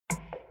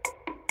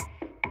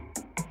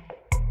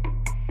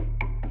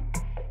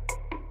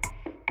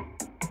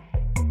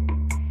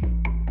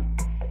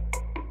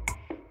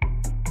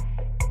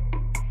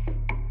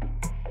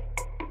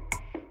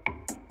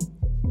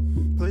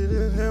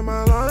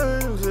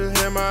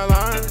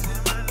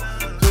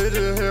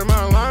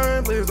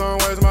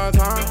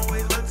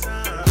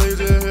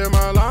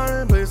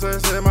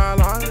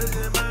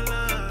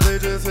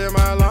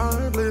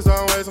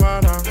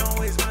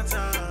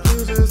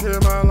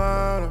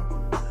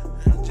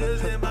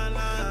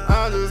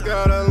I just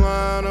gotta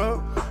line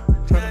up.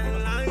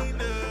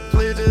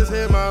 Please just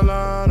hit my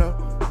line up.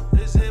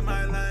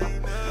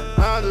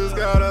 I just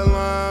gotta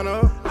line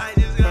up.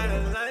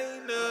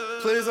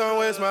 Please don't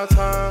waste my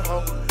time,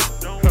 ho.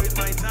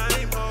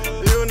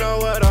 You know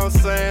what I'm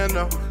saying,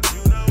 no.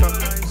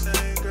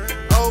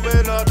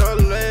 Open up the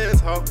legs,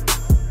 ho.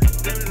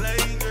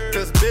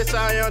 Cause bitch,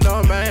 I am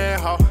the man,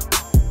 ho.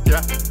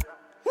 Yeah.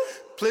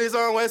 Please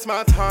don't waste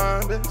my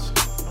time, bitch.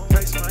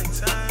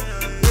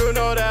 You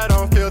know that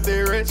I'm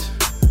filthy rich.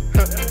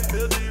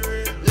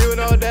 You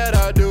know that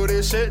I do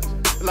this shit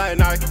like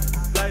Nike.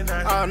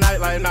 All night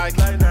like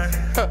Nike.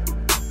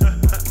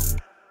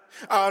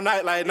 All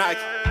night like Nike.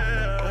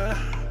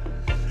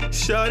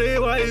 Shawty,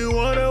 why you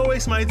wanna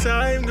waste my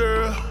time,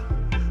 girl?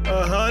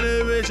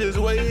 100 bitches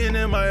waiting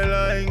in my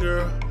line,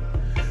 girl.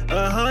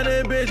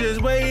 100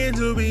 bitches waiting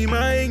to be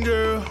mine,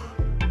 girl.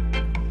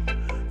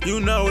 You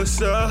know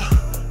what's up,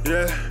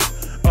 yeah.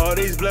 All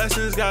these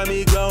blessings got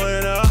me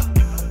glowing up,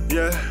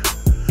 yeah.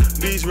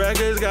 These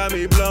records got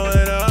me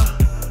blowing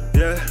up,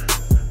 yeah.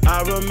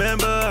 I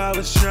remember I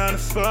was trying to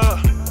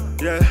fuck,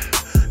 yeah.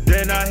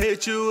 Then I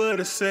hit you with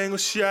a single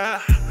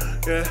shot,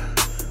 yeah.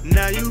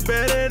 Now you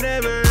better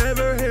never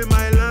ever hit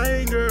my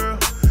line, girl.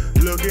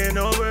 Looking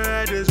over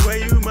at this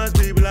way, you must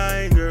be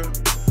blind, girl.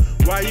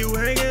 Why you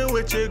hanging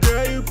with your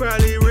girl, you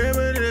probably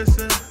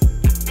reminiscing.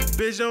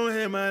 Bitch, don't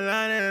hit my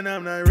line and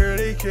I'm not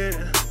really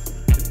kidding.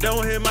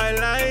 Don't hit my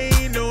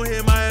line, don't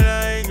hit my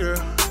line,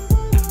 girl.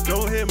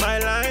 Don't hit my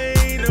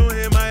line, don't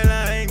hit my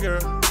line,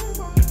 girl.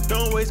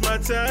 Don't waste my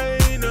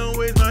time, don't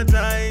waste my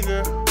time,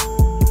 girl.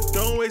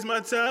 Don't waste my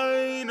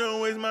time,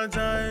 don't waste my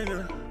time,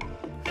 girl.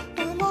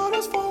 The Lord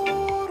is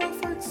for the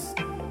freaks.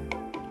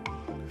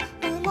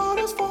 The Lord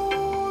is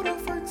for the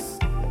freaks.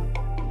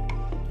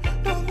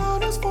 The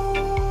Lord is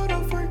for the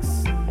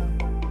freaks.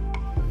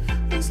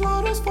 This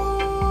Lord is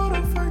for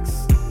the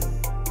freaks.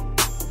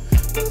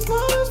 This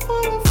Lord is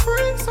for the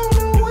freaks on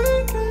the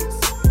weekends.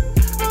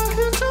 I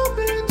hit your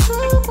bitch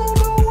up on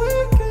the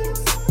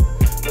weekends.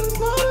 This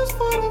Lord is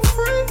for the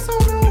freaks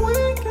on the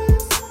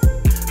weekends.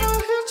 I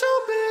hit your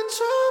bitch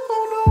up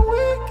on the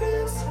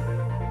weekends.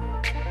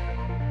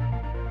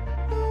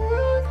 The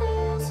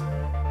weekends.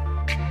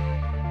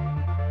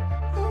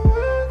 The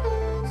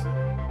weekends.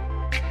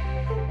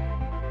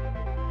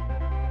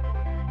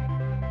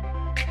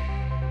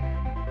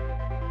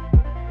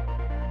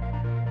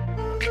 I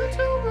hit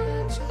your